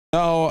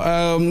Now,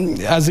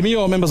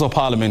 Azimio Members of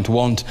Parliament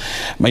want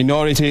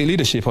minority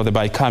leadership of the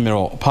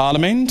bicameral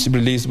parliament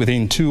released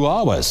within 2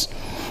 hours.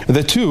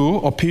 The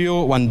two,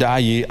 Opiyo,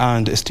 Wandayi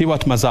and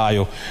Stewart,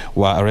 Madzayo,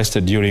 were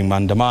arrested during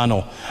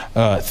Mandamano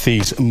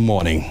this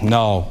morning.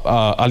 Now,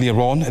 earlier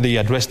on, they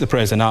addressed the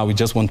press, and now we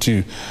just want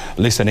to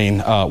listen in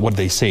what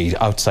they said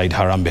outside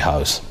Harambee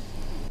House.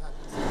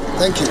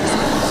 Thank you.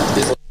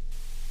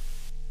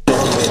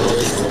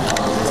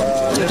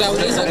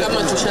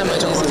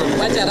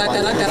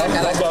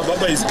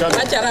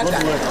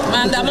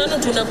 Maandamano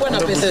tunakuwa na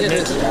pesa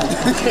yetu.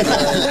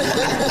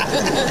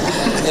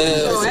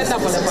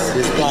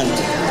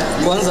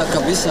 Kwanza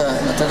kabisa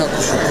nataka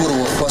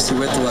kushukuru wafuasi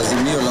wetu wa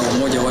Azimio la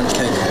Umoja One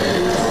Kenya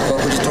kwa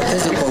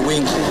kujitokeza kwa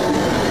wingi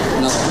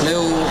na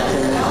leo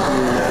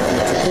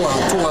kuchukua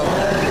hatua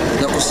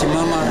na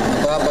kusimama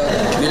na baba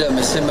bila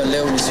amesema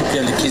leo ni siku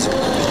ya likizo,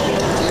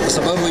 kwa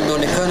sababu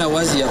imeonekana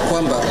wazi ya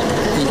kwamba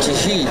nchi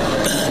hii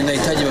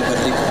inahitaji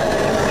mabadiliko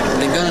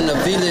kulingana na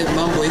vile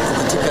mambo iko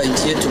katika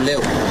nchi yetu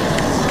leo.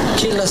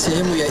 Kila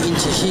sehemu ya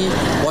nchi hii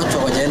watu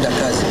hawajaenda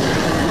kazi,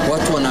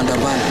 watu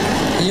wanaandamana.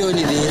 Hiyo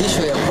ni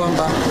dhihirisho ya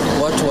kwamba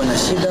watu wana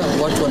shida,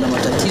 watu wana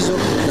matatizo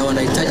na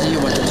wanahitaji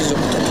hiyo matatizo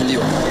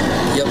kutatuliwa.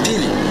 Ya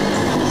pili,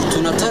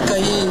 tunataka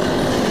hii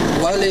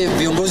wale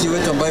viongozi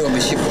wetu ambao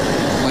wameshikwa,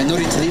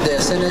 minority leader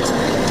ya Senate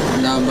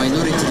na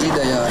minority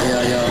leader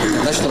ya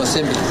National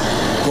Assembly,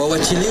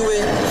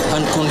 wawachiliwe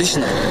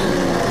unconditional.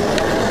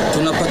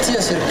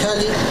 Tunapatia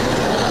serikali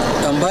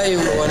ambayo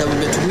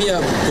wametumia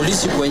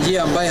polisi kwa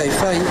njia ambayo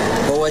haifai,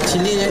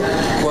 wawachilie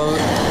kwa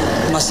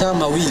masaa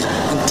mawili,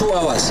 in 2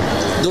 hours.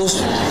 Those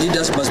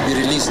leaders must be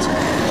released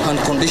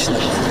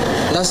unconditionally.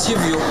 La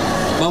sivyo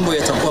mambo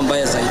yatakuwa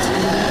mbaya zaidi.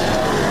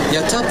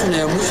 Ya tatu na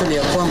ya mwisho ni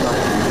ya kwamba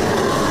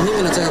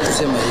mimi nataka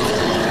kusema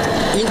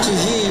hivi, nchi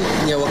hii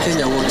ni ya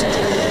Wakenya wote,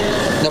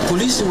 na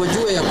polisi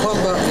wajue ya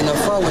kwamba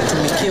inafaa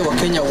watumikie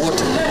Wakenya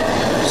wote,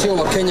 sio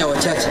Wakenya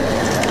wachache,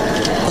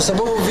 kwa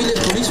sababu vile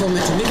polisi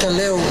wametumika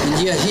leo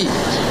njia hii.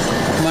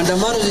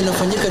 Maandamano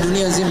zinafanyika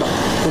dunia nzima.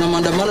 Kuna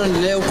maandamano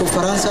yanaendelea huko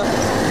Faransa,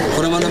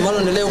 kuna maandamano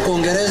yanaendelea huko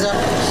Uingereza,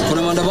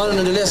 kuna maandamano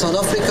yanaendelea South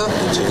Africa,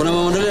 kuna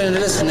maandamano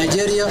yanaendelea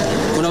Nigeria,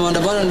 kuna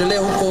maandamano yanaendelea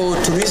huko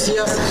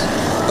Tunisia.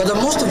 But the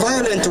most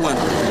violent one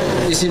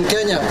is in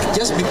Kenya,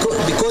 just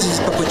because it's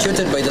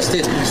perpetuated by the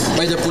state,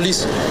 by the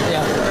police.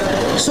 Yeah.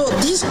 So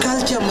this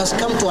culture must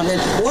come to an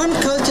end. One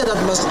culture that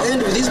must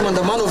end with this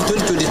Mandamano of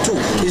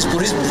 2022 is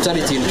police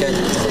brutality in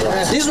Kenya.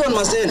 This one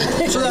must end,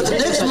 so that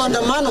next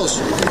Mandamanos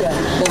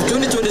of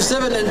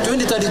 2027 and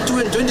 2032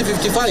 and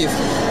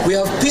 2055, we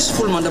have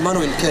peaceful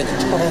Mandamano in Kenya.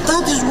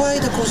 That is why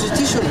the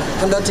Constitution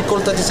and Article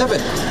 37,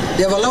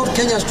 they have allowed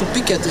Kenyans to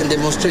picket and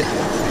demonstrate.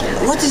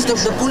 What is the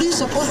police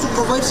supposed to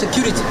provide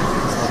security?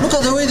 Look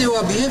at the way they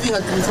were behaving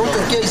in front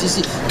of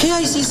KICC.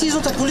 KICC is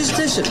not a police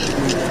station.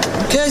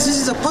 KICC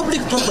is a public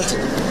property.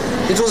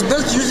 It was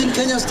built using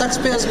Kenya's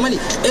taxpayers' money.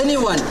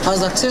 Anyone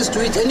has access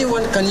to it.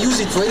 Anyone can use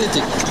it for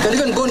anything. You can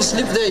even go and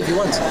sleep there if you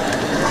want.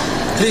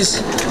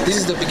 Please, this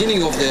is the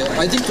beginning of the...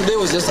 I think today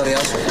was just a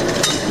rehearsal.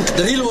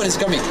 The real one is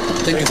coming.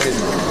 Thank you very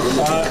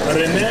much.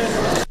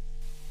 Rene?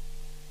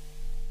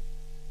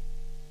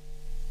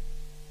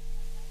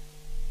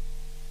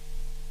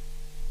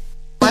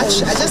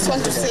 I just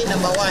want to say,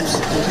 number one,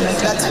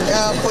 that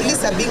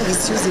police are being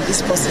misused in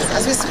this process.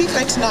 As we speak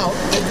right now,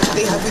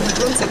 they have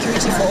withdrawn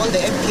security for all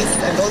the MPs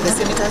and all the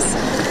senators.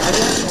 I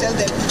want to tell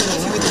them,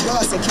 if you withdraw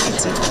our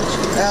security,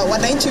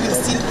 Wandayi will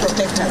still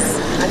protect us,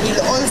 and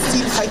we'll all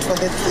still fight for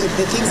the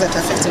things that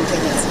are affecting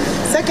Kenyans.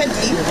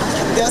 Secondly,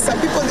 there are some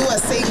people who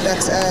are saying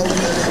that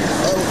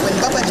when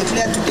Baba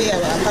declared today a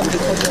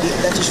public holiday,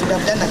 that he should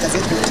have done a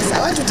Gazette notice. I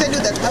want to tell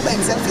you that Baba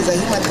himself is a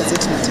human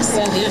Gazette notice.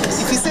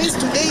 If he says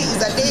today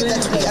is a day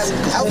that we are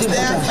out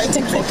there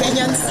fighting for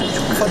Kenyans,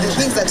 for the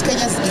things that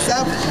Kenyans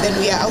deserve, then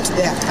we are out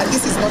there, and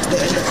this is not the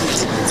end of it.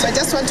 So I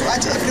just want to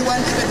urge everyone,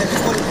 even the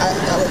people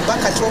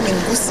back at home in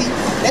Busi,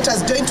 let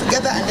us join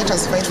together and let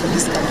us fight for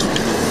this country.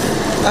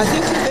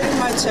 Thank you very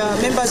much,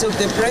 members of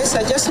the press.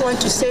 I just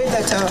want to say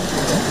that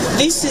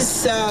this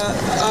is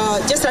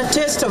just a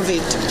taste of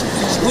it.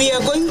 We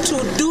are going to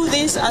do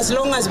this as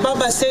long as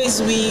Baba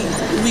says we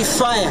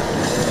fire.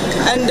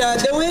 And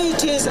the way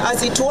it is,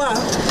 as it were,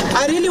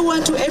 I really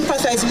want to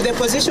empathize with the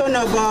position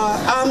of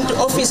armed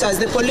officers,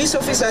 the police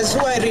officers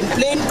who are in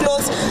plain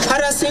clothes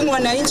harassing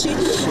Wananchi.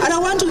 And I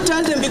want to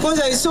tell them, because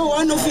I saw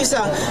one officer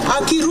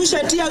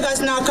akirusha tear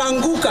gas na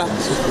akanguka.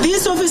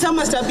 This officer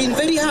must have been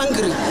very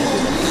hungry.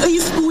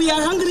 If we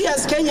are hungry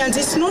as Kenyans,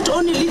 it's not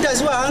only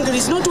leaders who are hungry,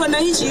 it's not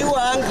Wananchi who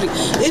are hungry.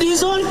 It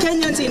is all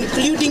Kenyans,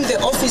 including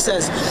the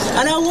officers.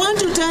 And I want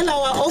to tell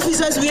our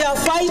officers, we are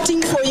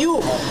fighting for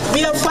you.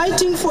 We are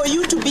fighting for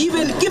you to be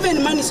even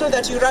given money so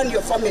that you run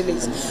your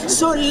families.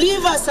 So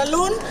leave us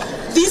alone.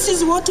 This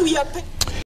is what we are paying.